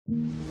Plex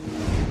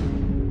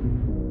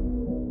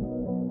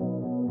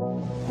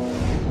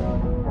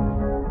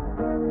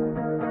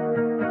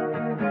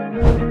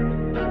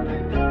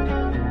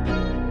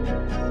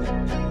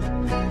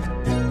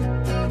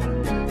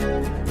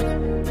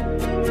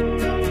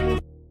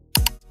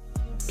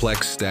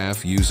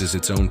staff uses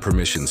its own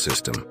permission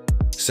system,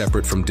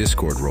 separate from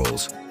Discord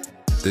roles.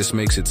 This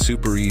makes it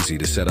super easy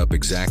to set up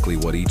exactly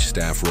what each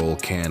staff role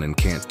can and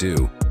can't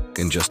do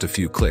in just a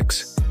few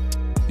clicks.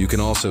 You can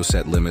also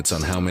set limits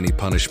on how many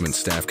punishments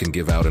staff can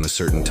give out in a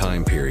certain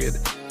time period,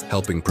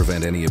 helping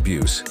prevent any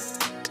abuse.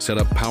 Set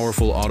up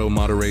powerful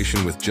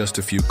auto-moderation with just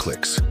a few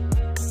clicks.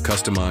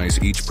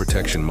 Customize each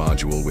protection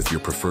module with your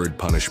preferred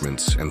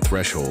punishments and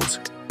thresholds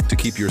to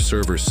keep your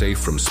server safe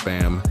from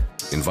spam,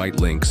 invite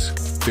links,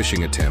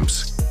 phishing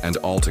attempts, and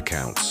alt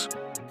accounts.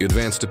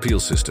 Advanced appeal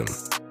system.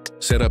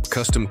 Set up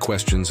custom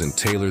questions and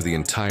tailor the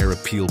entire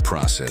appeal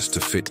process to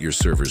fit your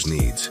server's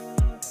needs.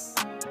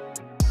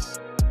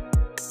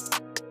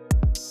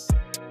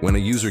 When a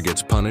user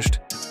gets punished,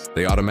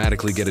 they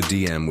automatically get a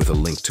DM with a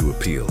link to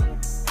appeal.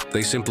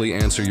 They simply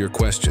answer your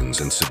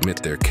questions and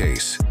submit their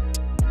case.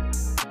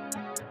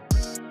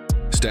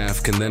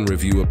 Staff can then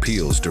review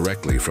appeals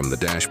directly from the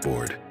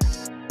dashboard.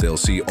 They'll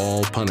see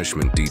all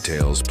punishment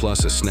details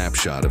plus a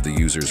snapshot of the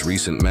user's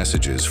recent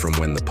messages from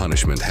when the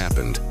punishment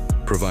happened,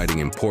 providing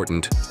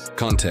important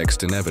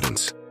context and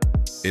evidence.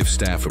 If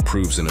staff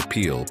approves an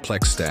appeal,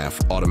 Plex staff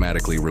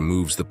automatically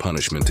removes the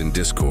punishment in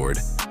Discord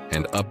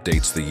and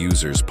updates the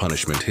user's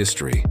punishment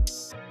history.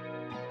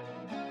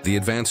 The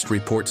advanced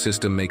report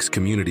system makes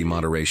community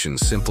moderation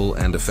simple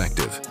and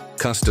effective.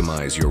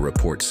 Customize your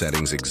report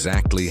settings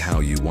exactly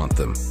how you want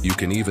them. You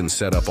can even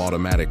set up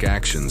automatic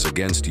actions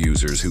against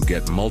users who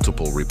get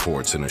multiple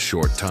reports in a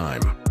short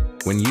time.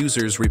 When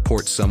users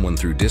report someone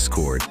through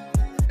Discord,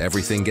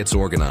 everything gets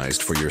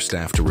organized for your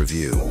staff to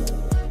review.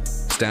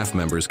 Staff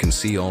members can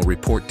see all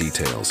report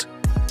details,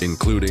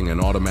 including an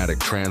automatic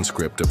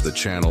transcript of the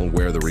channel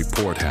where the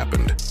report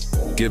happened,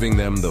 giving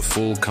them the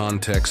full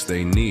context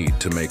they need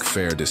to make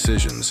fair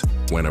decisions.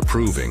 When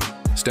approving,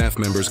 staff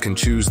members can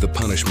choose the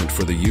punishment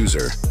for the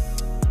user.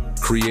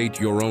 Create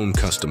your own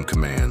custom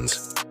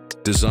commands.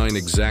 Design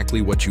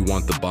exactly what you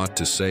want the bot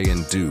to say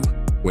and do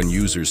when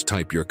users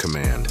type your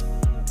command.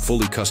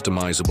 Fully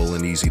customizable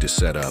and easy to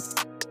set up.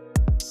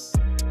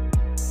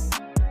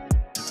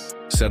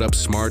 Set up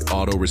smart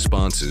auto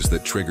responses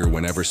that trigger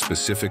whenever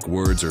specific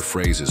words or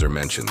phrases are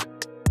mentioned.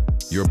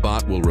 Your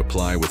bot will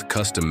reply with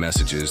custom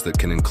messages that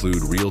can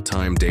include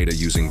real-time data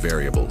using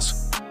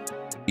variables.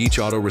 Each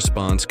auto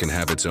response can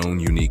have its own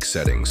unique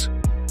settings.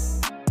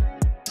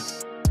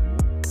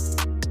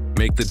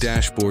 Make the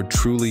dashboard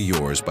truly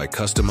yours by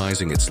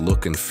customizing its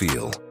look and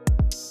feel.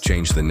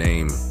 Change the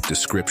name,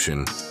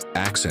 description,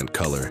 accent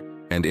color,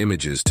 and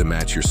images to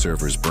match your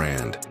server's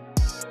brand.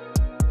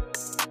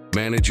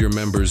 Manage your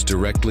members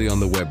directly on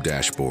the web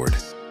dashboard.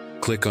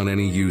 Click on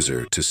any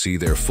user to see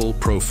their full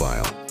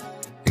profile,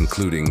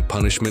 including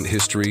punishment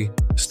history,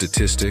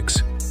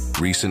 statistics,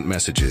 recent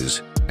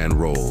messages, and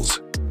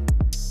roles.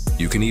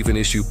 You can even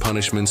issue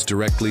punishments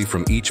directly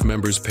from each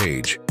member's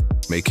page,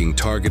 making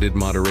targeted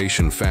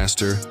moderation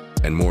faster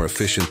and more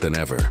efficient than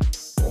ever.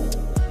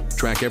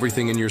 Track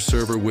everything in your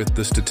server with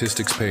the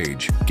statistics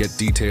page. Get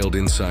detailed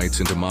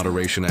insights into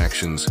moderation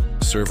actions,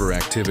 server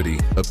activity,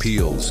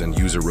 appeals, and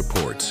user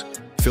reports.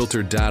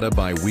 Filter data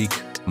by week,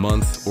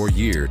 month, or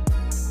year.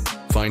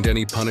 Find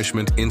any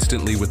punishment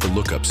instantly with the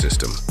Lookup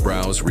system.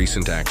 Browse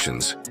recent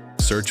actions.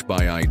 Search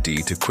by ID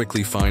to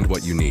quickly find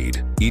what you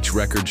need. Each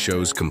record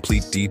shows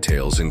complete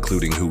details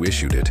including who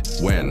issued it,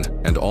 when,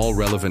 and all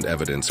relevant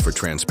evidence for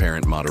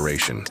transparent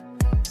moderation.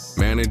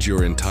 Manage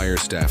your entire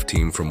staff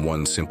team from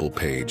one simple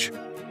page.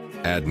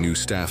 Add new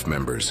staff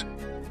members.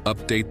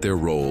 Update their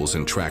roles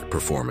and track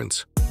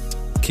performance.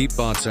 Keep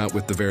bots out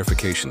with the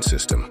verification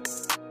system.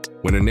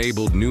 When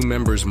enabled, new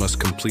members must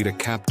complete a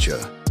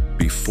CAPTCHA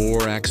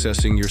before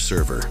accessing your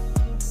server.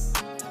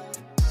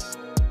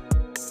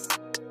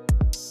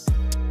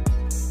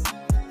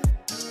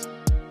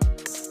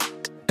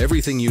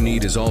 Everything you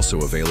need is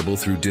also available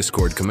through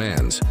Discord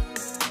commands.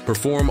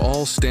 Perform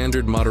all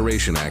standard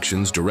moderation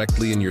actions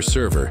directly in your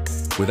server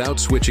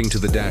without switching to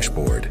the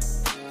dashboard.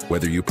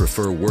 Whether you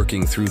prefer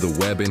working through the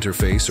web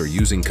interface or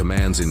using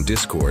commands in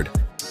Discord,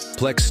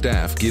 Plex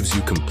staff gives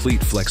you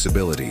complete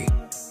flexibility.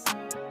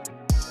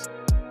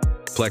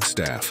 Plex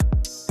staff,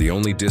 the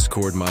only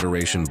Discord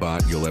moderation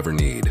bot you'll ever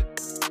need.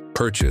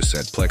 Purchase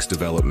at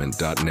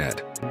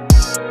plexdevelopment.net.